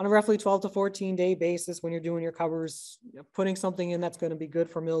on a roughly 12 to 14 day basis when you're doing your covers, putting something in that's going to be good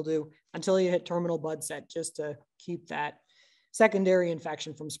for mildew until you hit terminal bud set, just to keep that secondary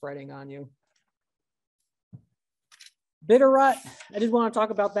infection from spreading on you. Bitter rot, I did want to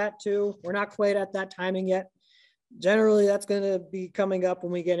talk about that too. We're not quite at that timing yet. Generally, that's going to be coming up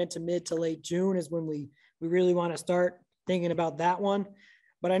when we get into mid to late June is when we really want to start thinking about that one.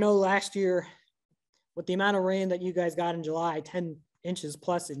 But I know last year, with the amount of rain that you guys got in July, 10 inches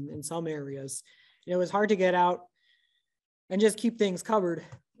plus in some areas, it was hard to get out and just keep things covered.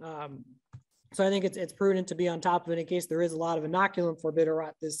 So I think it's prudent to be on top of it in case there is a lot of inoculum for bitter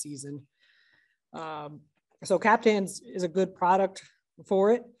rot this season. So Captans is a good product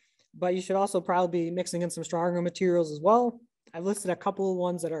for it, but you should also probably be mixing in some stronger materials as well. I've listed a couple of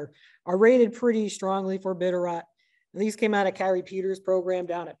ones that are rated pretty strongly for bitter rot. And these came out of Carrie Peters' program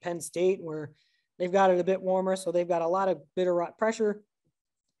down at Penn State, where they've got it a bit warmer, so they've got a lot of bitter rot pressure.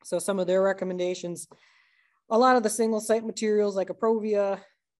 So some of their recommendations, a lot of the single site materials like Aprovia,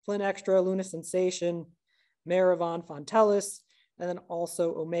 Flint Extra, Luna Sensation, Maravon, Fontelis, and then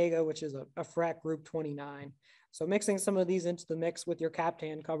also Omega, which is a frac group 29. So mixing some of these into the mix with your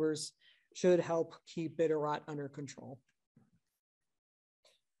Captan covers should help keep bitter rot under control.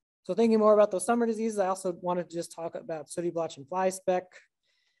 So thinking more about those summer diseases, I also wanted to just talk about sooty blotch and fly speck.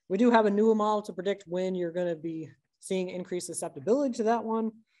 We do have a newer model to predict when you're going to be seeing increased susceptibility to that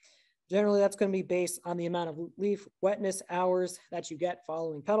one. Generally, that's going to be based on the amount of leaf wetness hours that you get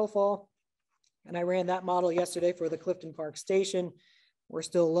following petal fall. And I ran that model yesterday for the Clifton Park station. We're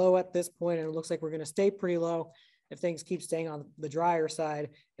still low at this point, and it looks like we're going to stay pretty low. If things keep staying on the drier side,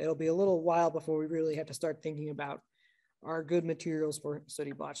 it'll be a little while before we really have to start thinking about our good materials for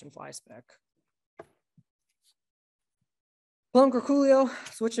sooty blotch and fly speck. Plum curculio,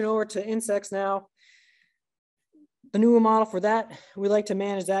 switching over to insects now. The newer model for that, we like to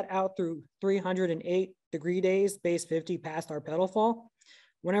manage that out through 308 degree days, base 50 past our petal fall.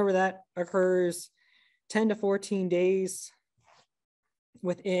 Whenever that occurs, 10 to 14 days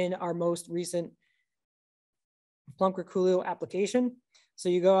within our most recent plum curculio application. So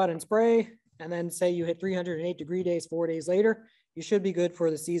you go out and spray, and then say you hit 308 degree days 4 days later, you should be good for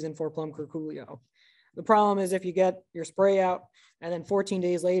the season for plum curculio. The problem is if you get your spray out and then 14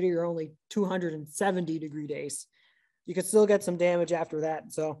 days later, you're only 270 degree days, you could still get some damage after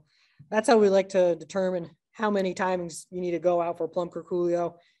that. So that's how we like to determine how many timings you need to go out for plum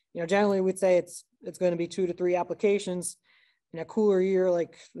curculio. Generally we'd say it's going to be 2 to 3 applications. In a cooler year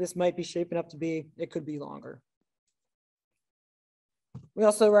like this might be shaping up to be, it could be longer. We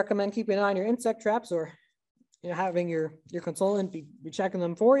also recommend keeping an eye on your insect traps, or having your consultant be checking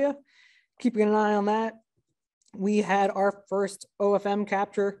them for you, keeping an eye on that. We had our first OFM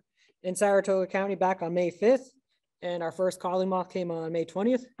capture in Saratoga County back on May 5th, and our first calling moth came on May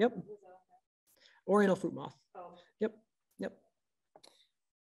 20th. Yep. Oriental fruit moth. Oh. Yep.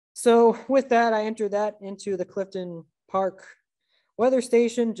 So with that, I entered that into the Clifton Park weather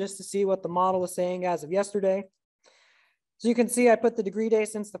station just to see what the model was saying as of yesterday. So you can see I put the degree day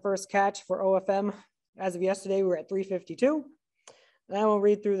since the first catch for OFM. As of yesterday, we were at 352. And I won't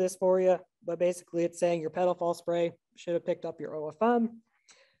read through this for you, but basically it's saying your petal fall spray should have picked up your OFM.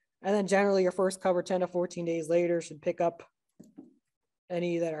 And then generally your first cover 10 to 14 days later should pick up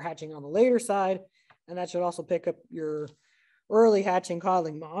any that are hatching on the later side. And that should also pick up your early hatching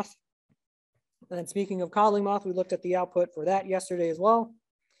codling moth. And then speaking of codling moth, we looked at the output for that yesterday as well.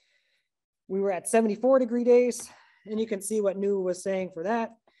 We were at 74 degree days. And you can see what New was saying for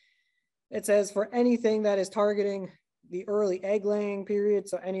that. It says for anything that is targeting the early egg laying period,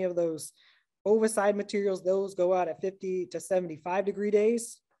 so any of those ovicide materials, those go out at 50 to 75 degree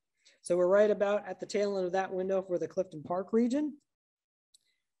days. So we're right about at the tail end of that window for the Clifton Park region.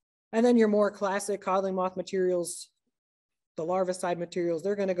 And then your more classic codling moth materials, the larvicide materials,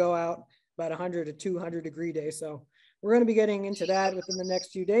 they're going to go out about 100 to 200 degree days. So we're going to be getting into that within the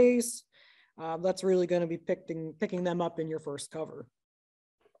next few days. That's really going to be picking them up in your first cover.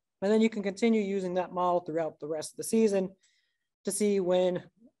 And then you can continue using that model throughout the rest of the season to see when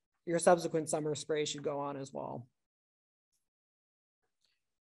your subsequent summer spray should go on as well.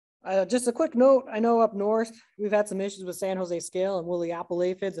 Just a quick note, I know up north, we've had some issues with San Jose scale and woolly apple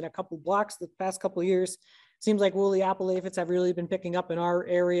aphids in a couple blocks the past couple of years. Seems like woolly apple aphids have really been picking up in our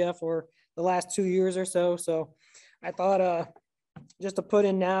area for the last 2 years or so. So I thought just to put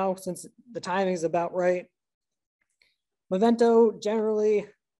in now, since the timing is about right, Movento generally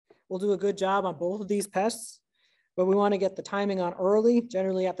will do a good job on both of these pests, but we want to get the timing on early,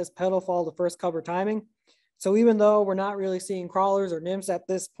 generally at this petal fall, the first cover timing. So even though we're not really seeing crawlers or nymphs at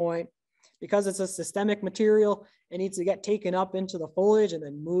this point, because it's a systemic material, it needs to get taken up into the foliage and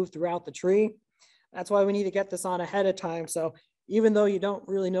then move throughout the tree. That's why we need to get this on ahead of time. So even though you don't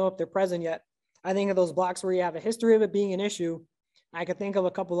really know if they're present yet, I think of those blocks where you have a history of it being an issue. I could think of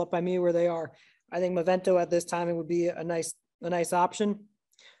a couple up by me where they are. I think Movento at this timing would be a nice option. And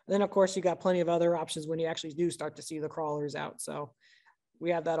then of course you got plenty of other options when you actually do start to see the crawlers out. So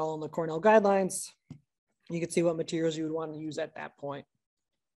we have that all in the Cornell guidelines. You can see what materials you would want to use at that point.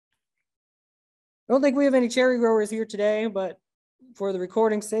 I don't think we have any cherry growers here today, but for the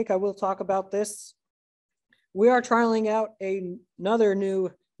recording's sake, I will talk about this. We are trialing out another new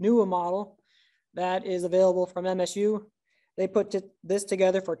model that is available from MSU. They put this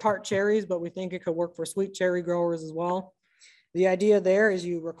together for tart cherries, but we think it could work for sweet cherry growers as well. The idea there is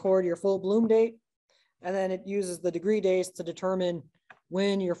you record your full bloom date, and then it uses the degree days to determine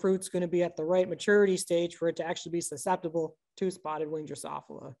when your fruit's going to be at the right maturity stage for it to actually be susceptible to spotted wing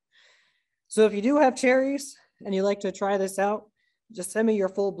Drosophila. So if you do have cherries and you like to try this out, just send me your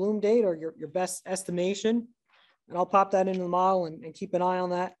full bloom date or your best estimation, and I'll pop that into the model and keep an eye on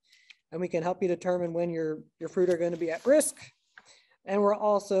that. And we can help you determine when your fruit are going to be at risk. And we're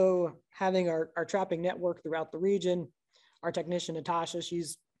also having our trapping network throughout the region. Our technician, Natasha,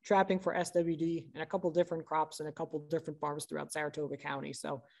 she's trapping for SWD and a couple different crops and a couple different farms throughout Saratoga County.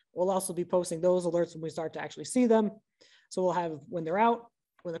 So we'll also be posting those alerts when we start to actually see them. So we'll have when they're out,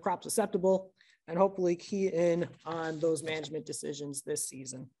 when the crop's susceptible, and hopefully key in on those management decisions this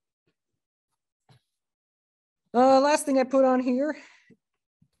season. Last thing I put on here,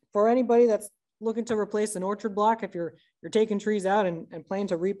 for anybody that's looking to replace an orchard block, if you're taking trees out and plan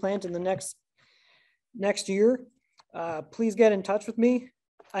to replant in the next year, please get in touch with me.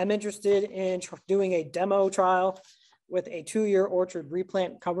 I'm interested in doing a demo trial with a 2-year orchard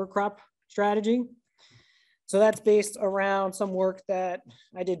replant cover crop strategy. So that's based around some work that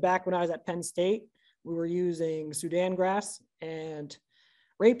I did back when I was at Penn State. We were using Sudan grass and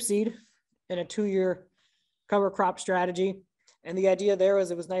rapeseed in a 2-year cover crop strategy. And the idea there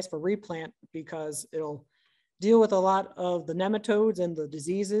was it was nice for replant because it'll deal with a lot of the nematodes and the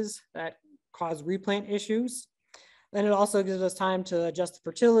diseases that cause replant issues. Then it also gives us time to adjust the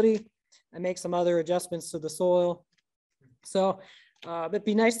fertility and make some other adjustments to the soil. So it'd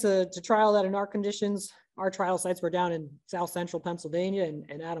be nice to trial that in our conditions. Our trial sites were down in South Central Pennsylvania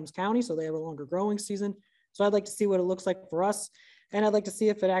and Adams County, so they have a longer growing season. So I'd like to see what it looks like for us. And I'd like to see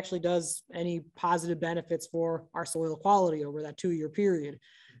if it actually does any positive benefits for our soil quality over that 2-year period.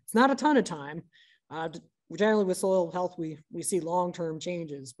 It's not a ton of time. Generally with soil health, we see long-term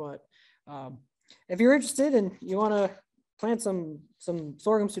changes, but if you're interested and you want to plant some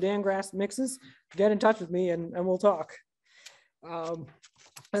sorghum Sudan grass mixes, get in touch with me and we'll talk. And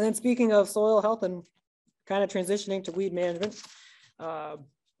then speaking of soil health and kind of transitioning to weed management,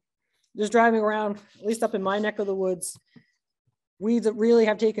 just driving around, at least up in my neck of the woods, weeds that really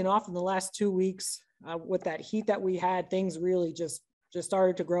have taken off in the last 2 weeks. With that heat that we had, things really just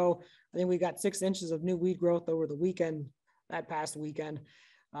started to grow. I think we got 6 inches of new weed growth over the weekend, that past weekend.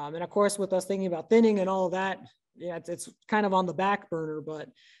 And of course, with us thinking about thinning and all of that, yeah, it's kind of on the back burner, but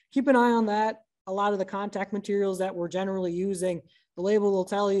keep an eye on that. A lot of the contact materials that we're generally using, the label will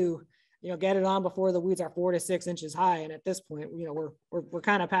tell you, get it on before the weeds are 4 to 6 inches high. And at this point, we're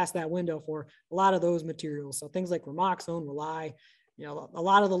kind of past that window for a lot of those materials. So things like Remoxone, Rely, a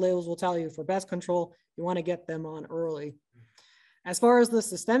lot of the labels will tell you for best control, you want to get them on early. As far as the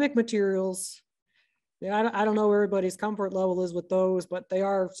systemic materials, I don't know where everybody's comfort level is with those, but they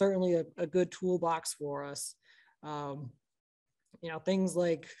are certainly a good toolbox for us. Things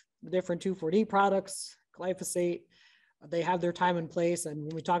like the different 2,4-D products, glyphosate, they have their time and place. And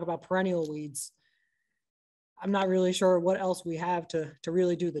when we talk about perennial weeds, I'm not really sure what else we have to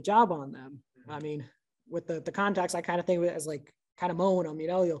really do the job on them. I mean, with the contacts, I kind of think of it as like kind of mowing them,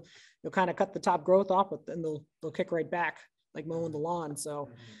 you'll kind of cut the top growth off, but then they'll kick right back like mowing the lawn. So,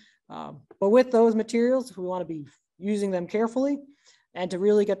 but with those materials, we want to be using them carefully, and to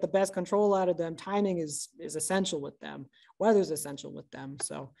really get the best control out of them, timing is essential with them. Weather's essential with them.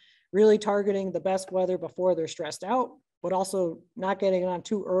 So really targeting the best weather before they're stressed out, but also not getting on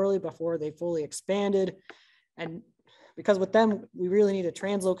too early before they fully expanded. And because with them, we really need to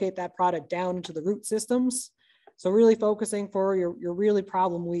translocate that product down into the root systems. So really focusing for your really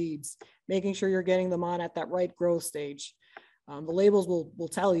problem weeds, making sure you're getting them on at that right growth stage. The labels will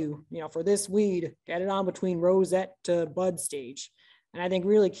tell you, for this weed, get it on between rosette to bud stage. And I think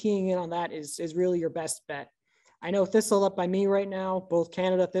really keying in on that is really your best bet. I know thistle up by me right now, both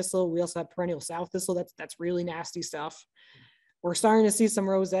Canada thistle. We also have perennial south thistle. That's really nasty stuff. We're starting to see some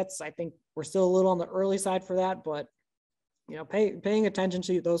rosettes. I think we're still a little on the early side for that, but you know, paying attention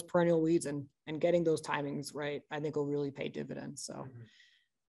to those perennial weeds and getting those timings right, I think will really pay dividends. So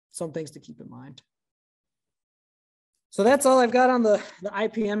some things to keep in mind. So that's all I've got on the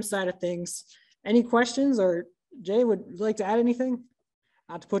IPM side of things. Any questions, or Jay, would you like to add anything?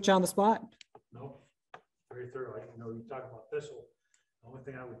 Not to put you on the spot. No, very thorough. You know, you talk about thistle. The only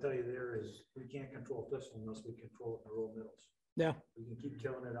thing I would tell you there is we can't control thistle unless we control it in the row middles. Yeah. We can keep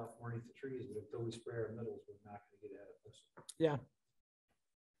killing it out from underneath the trees, but until we spray our middles, we're not going to get ahead of thistle. Yeah,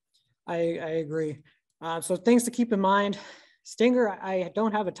 I agree. So things to keep in mind. Stinger, I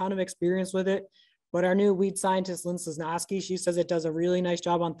don't have a ton of experience with it, but our new weed scientist, Lynn Sosnowski, she says it does a really nice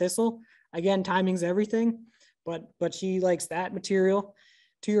job on thistle. Again, timing's everything, but she likes that material.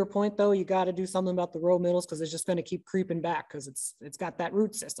 To your point though, you got to do something about the row middles because it's just going to keep creeping back because it's got that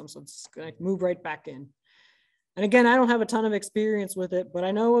root system. So it's going to move right back in. And again, I don't have a ton of experience with it, but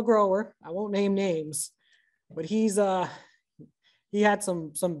I know a grower, I won't name names, but he had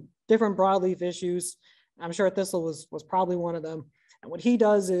some different broadleaf issues. I'm sure thistle was probably one of them. And what he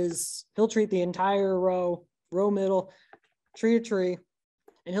does is he'll treat the entire row middle, tree to tree,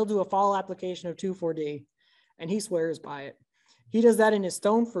 and he'll do a fall application of 2,4-D, and he swears by it. He does that in his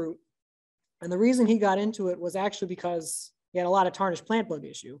stone fruit. And the reason he got into it was actually because he had a lot of tarnished plant bug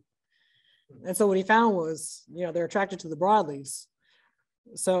issue. And so what he found was, you know, they're attracted to the broadleaves.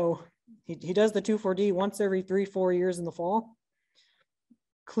 So he does the 2,4-D once every 3-4 years in the fall.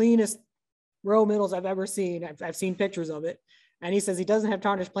 Cleanest row middles I've ever seen. I've seen pictures of it. And he says he doesn't have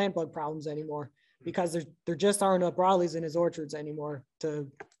tarnished plant bug problems anymore because there just aren't enough broadleaves in his orchards anymore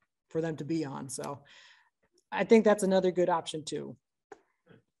for them to be on. So I think that's another good option too.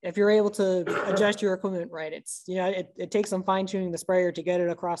 If you're able to adjust your equipment right, it's, you know, it takes some fine tuning the sprayer to get it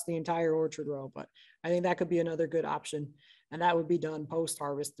across the entire orchard row, but I think that could be another good option. And that would be done post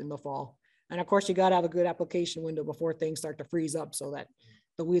harvest in the fall. And of course you got to have a good application window before things start to freeze up so that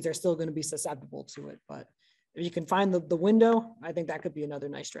the weeds are still going to be susceptible to it. But if you can find the window, I think that could be another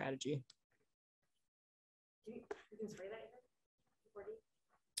nice strategy. You can spray that in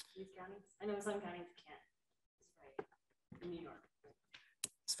these counties? I know some counties can't spray in New York.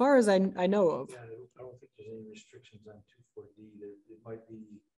 As far as I know of. Yeah, I don't think there's any restrictions on 2,4-D. It might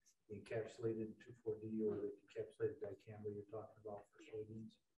be encapsulated 2,4-D or the encapsulated dicamba you're talking about for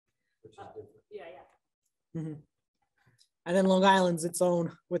soybeans, which is different. Yeah. Mm-hmm. And then Long Island's its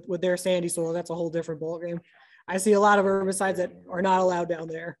own with their sandy soil. That's a whole different ballgame. I see a lot of herbicides that are not allowed down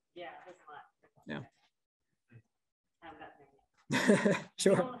there. Yeah, there's a lot. Yeah. I haven't gotten there yet.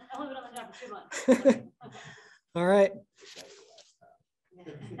 Sure. I only been on the job for 2 months. All right. Yeah.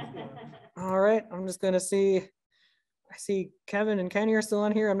 All right. I'm just going to see. I see Kevin and Kenny are still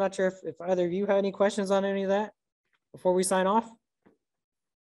on here. I'm not sure if either of you have any questions on any of that before we sign off.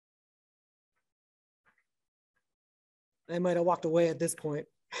 They might have walked away at this point.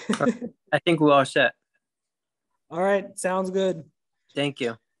 I think we're all set. All right. Sounds good. Thank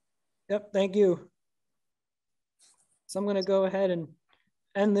you. Yep. Thank you. So I'm going to go ahead and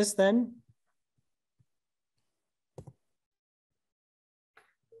end this then.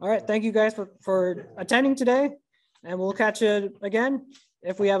 All right. Thank you guys for attending today, and we'll catch you again.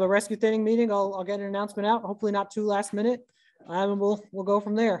 If we have a rescue thinning meeting, I'll get an announcement out, hopefully not too last minute, and we'll go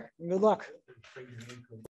from there. Good luck.